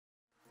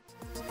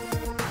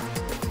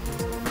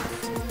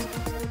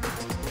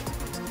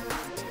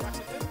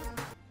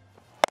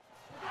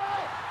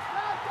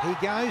He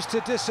goes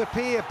to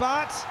disappear,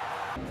 but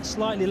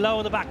slightly low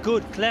on the back.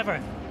 Good,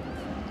 clever.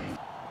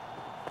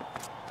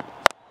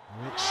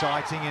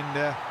 Exciting,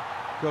 and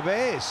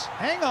Gomez.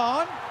 Hang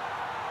on.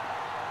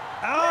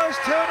 Oh, it's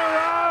 2 in a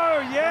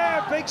row.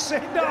 Yeah, big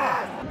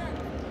send-off.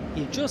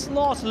 You just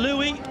lost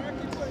Louis.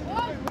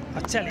 I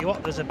tell you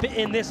what, there's a bit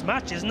in this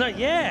match, isn't there?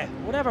 Yeah,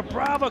 whatever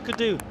Bravo could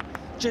do.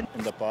 In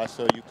the past,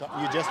 so you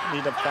just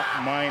need a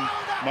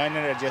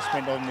minor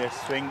adjustment on your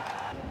swing.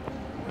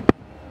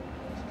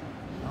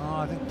 Oh,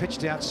 I think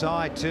pitched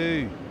outside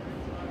too.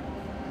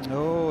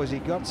 Oh, has he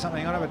got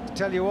something on it? But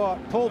tell you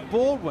what, Paul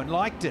Baldwin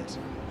liked it.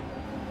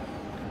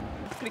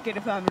 Cricket,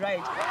 if I'm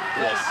right.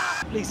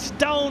 Yes. He's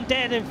stone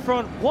dead in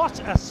front. What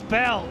a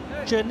spell.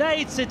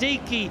 Junaid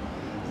Siddique,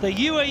 the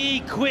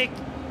UAE quick.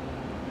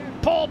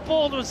 Paul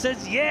Baldwin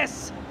says,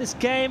 yes, this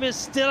game is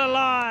still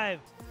alive.